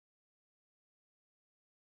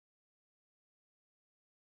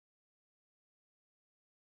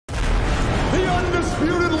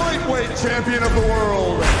heavyweight champion of the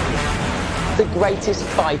world. The greatest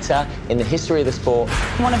fighter in the history of the sport.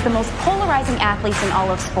 One of the most polarizing athletes in all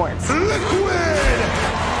of sports. Liquid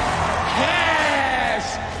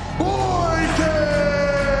Cash Boykin!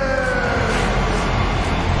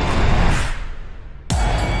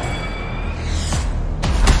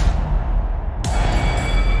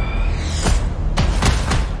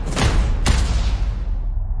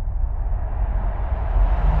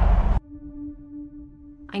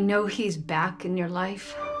 I know he's back in your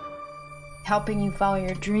life. Helping you follow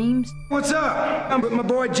your dreams. What's up? I'm with my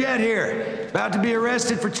boy Jet here. About to be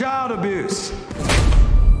arrested for child abuse.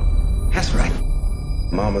 That's right.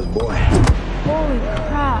 Mama's boy. Holy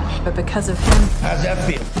crap. But because of him, How's that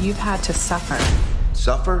feel? you've had to suffer.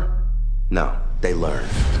 Suffer? No, they learn.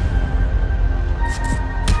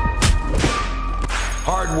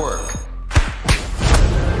 Hard work.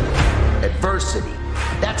 Adversity.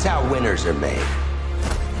 That's how winners are made.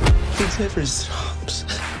 He never stops.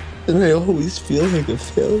 And I always feel like a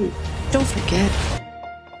failure. Don't forget,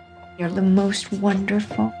 you're the most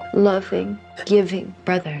wonderful, loving, giving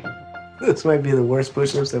brother. This might be the worst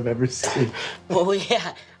push-ups I've ever seen. Oh,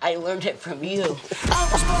 yeah. I learned it from you.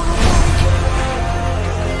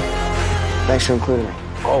 Thanks for including me.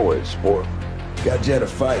 Always, sport. Got Jet a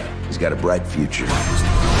fight. He's got a bright future.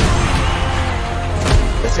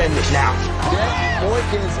 Let's end this now. Jet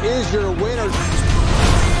Boykins is your winner.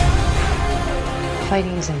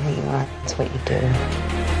 Fighting isn't who you are, it's what you do.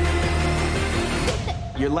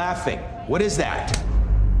 You're laughing. What is that?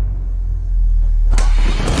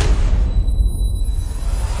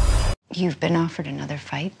 You've been offered another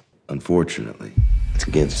fight? Unfortunately, it's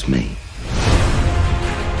against me.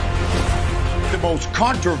 The most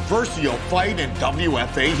controversial fight in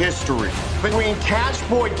WFA history between Cash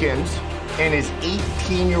Boykins and his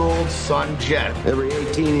 18-year-old son, Jet. Every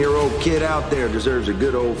 18-year-old kid out there deserves a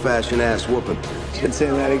good old-fashioned ass whooping. He's been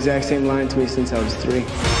saying that exact same line to me since I was 3. You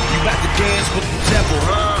got to dance with the devil,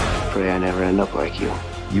 huh? Pray I never end up like you.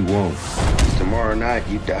 You won't. Tomorrow night,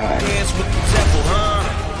 you die. Dance with the devil,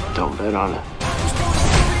 huh? Don't bet on it.